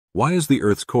Why is the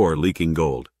Earth's core leaking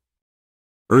gold?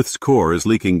 Earth's core is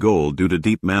leaking gold due to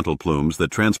deep mantle plumes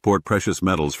that transport precious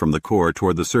metals from the core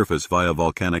toward the surface via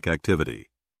volcanic activity.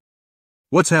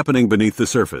 What's happening beneath the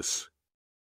surface?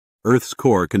 Earth's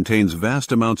core contains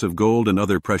vast amounts of gold and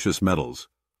other precious metals,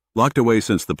 locked away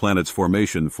since the planet's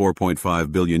formation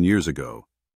 4.5 billion years ago.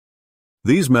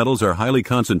 These metals are highly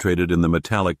concentrated in the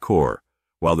metallic core,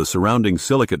 while the surrounding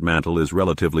silicate mantle is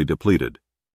relatively depleted.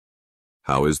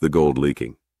 How is the gold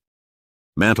leaking?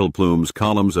 Mantle plumes,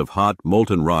 columns of hot,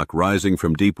 molten rock rising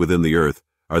from deep within the Earth,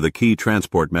 are the key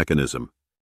transport mechanism.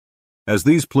 As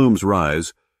these plumes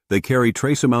rise, they carry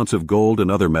trace amounts of gold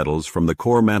and other metals from the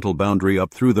core mantle boundary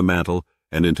up through the mantle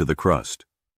and into the crust.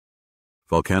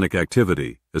 Volcanic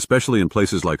activity, especially in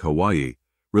places like Hawaii,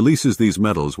 releases these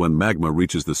metals when magma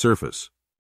reaches the surface.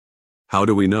 How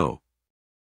do we know?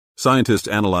 Scientists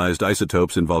analyzed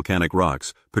isotopes in volcanic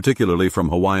rocks, particularly from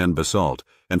Hawaiian basalt,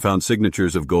 and found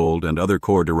signatures of gold and other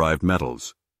core-derived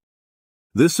metals.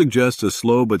 This suggests a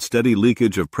slow but steady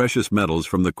leakage of precious metals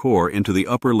from the core into the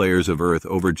upper layers of Earth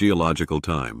over geological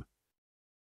time.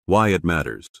 Why it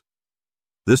matters.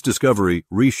 This discovery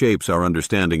reshapes our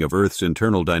understanding of Earth's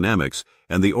internal dynamics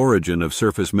and the origin of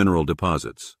surface mineral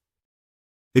deposits.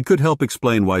 It could help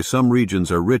explain why some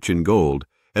regions are rich in gold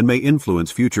and may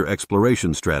influence future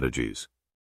exploration strategies.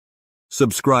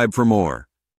 Subscribe for more.